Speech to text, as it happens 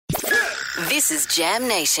This is Jam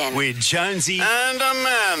Nation. With Jonesy and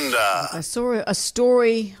Amanda. I saw a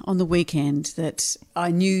story on the weekend that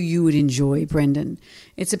I knew you would enjoy, Brendan.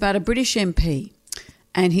 It's about a British MP,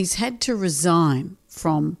 and he's had to resign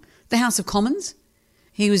from the House of Commons.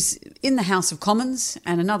 He was in the House of Commons,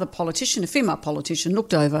 and another politician, a female politician,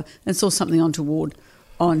 looked over and saw something untoward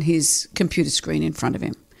on his computer screen in front of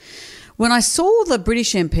him. When I saw the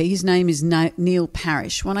British MP, his name is Neil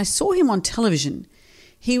Parish, when I saw him on television,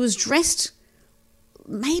 he was dressed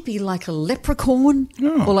maybe like a leprechaun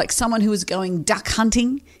or like someone who was going duck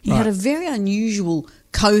hunting. He had a very unusual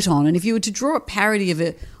coat on, and if you were to draw a parody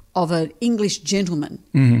of an English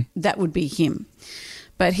gentleman, that would be him.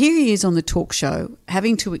 But here he is on the talk show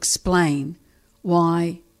having to explain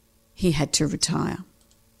why he had to retire.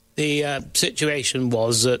 The situation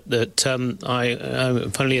was that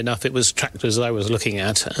funnily enough, it was tractors that I was looking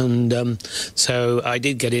at, and so I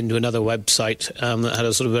did get into another website that had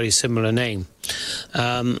a sort of very similar name,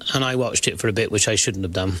 and I watched it for a bit, which I shouldn't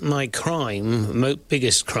have done. My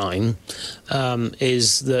biggest crime,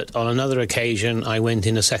 is that on another occasion I went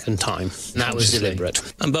in a second time. And that was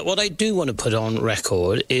deliberate. But what I do want to put on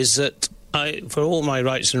record is that for all my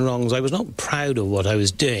rights and wrongs, I was not proud of what I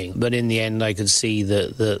was doing, but in the end I could see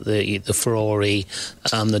the furore,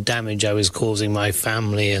 the damage I was causing my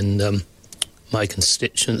family and my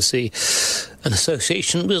constituency and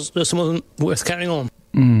association was something worth carrying on.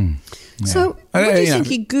 Yeah. So what do you think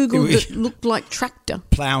he Googled that looked like tractor?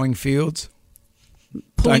 Ploughing fields.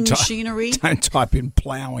 Pulling machinery? Don't type in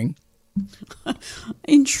ploughing.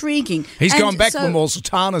 Intriguing. He's gone back with more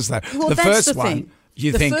sultanas though. Well, the that's first the one. thing.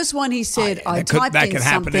 First one he said, I typed in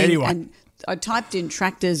something and I typed in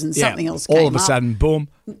tractors and something else came up. All of a sudden, boom.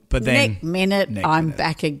 But then next minute, I'm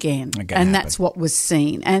back again. And that's what was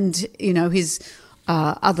seen. And, you know, his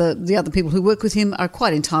the other people who work with him are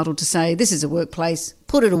quite entitled to say, this is a workplace,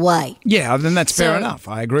 put it away. Yeah, then that's fair enough.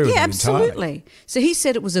 I agree with you entirely. Absolutely. So he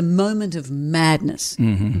said it was a moment of madness.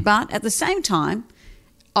 But at the same time,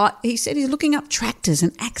 he said he's looking up tractors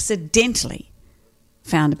and accidentally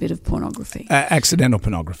found a bit of pornography. Accidental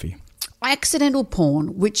pornography. Accidental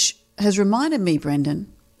porn, which has reminded me,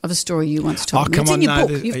 Brendan, of a story you once told me. It's in your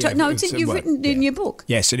book. You've written in your book.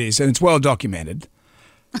 Yes, it is, and it's well documented.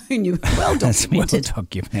 Well documented. Well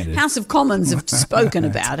documented. House of Commons have spoken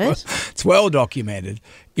about it. It's well documented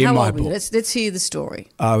in my book. Let's hear the story.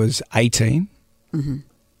 I was 18,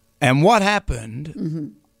 and what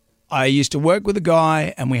happened, I used to work with a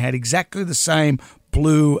guy, and we had exactly the same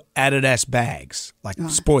blue Adidas bags, like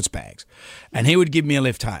sports bags, and he would give me a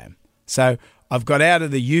lift home. So I've got out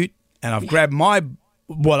of the ute and I've grabbed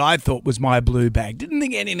what I thought was my blue bag. Didn't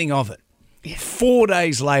think anything of it. 4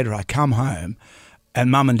 days later, I come home and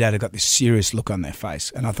Mum and Dad have got this serious look on their face.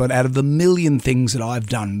 And I thought, out of the million things that I've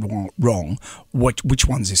done wrong, which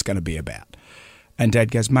one's this going to be about? And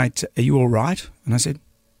Dad goes, mate, are you all right? And I said,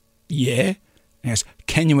 yeah. And he goes,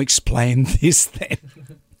 can you explain this then?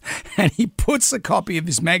 And he puts a copy of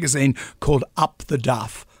this magazine called Up the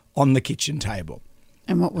Duff on the kitchen table.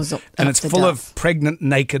 And what was it? And it's full of pregnant,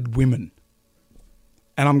 naked women.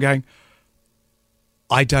 And I'm going,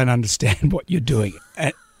 I don't understand what you're doing.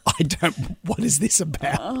 And what is this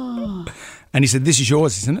about? Oh. And he said, this is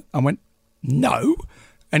yours, isn't it? I went, no.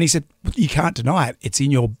 And he said, you can't deny it. It's in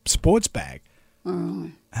your sports bag. Oh.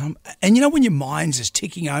 And you know when your mind's just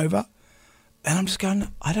ticking over? And I'm just going,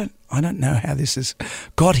 I don't know how this has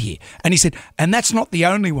got here. And he said, and that's not the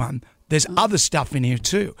only one. There's other stuff in here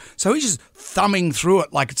too. So he's just thumbing through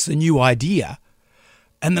it like it's a new idea.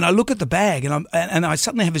 And then I look at the bag and I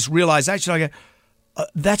suddenly have this realization. I go,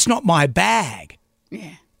 that's not my bag.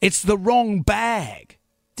 Yeah. It's the wrong bag.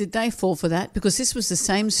 Did they fall for that? Because this was the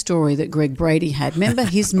same story that Greg Brady had. Remember,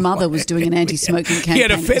 his mother was doing an anti-smoking campaign. He had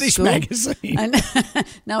a fetish magazine.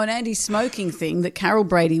 An anti-smoking thing that Carol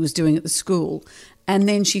Brady was doing at the school. And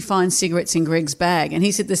then she finds cigarettes in Greg's bag. And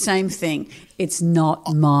he said the same thing. It's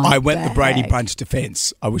not my I went bag. the Brady Bunch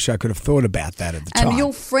defence. I wish I could have thought about that at the time. And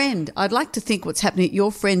your friend, I'd like to think what's happening at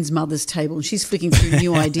your friend's mother's table. And she's flicking through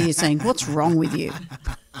new ideas saying, what's wrong with you?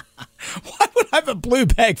 Why would I have a blue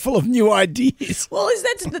bag full of new ideas? Well, is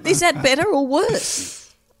that better or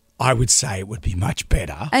worse? I would say it would be much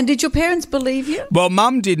better. And did your parents believe you? Well,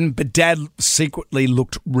 Mum didn't, but Dad secretly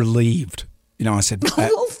looked relieved. You know, I said,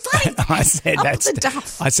 I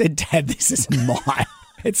said, Dad, this isn't mine.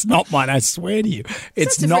 It's not mine. I swear to you,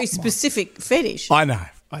 it's not not a very specific fetish. I know.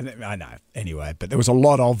 Anyway, but there was a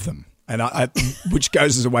lot of them, and which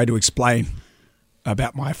goes as a way to explain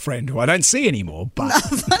about my friend who I don't see anymore. But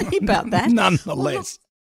funny about that. Nonetheless.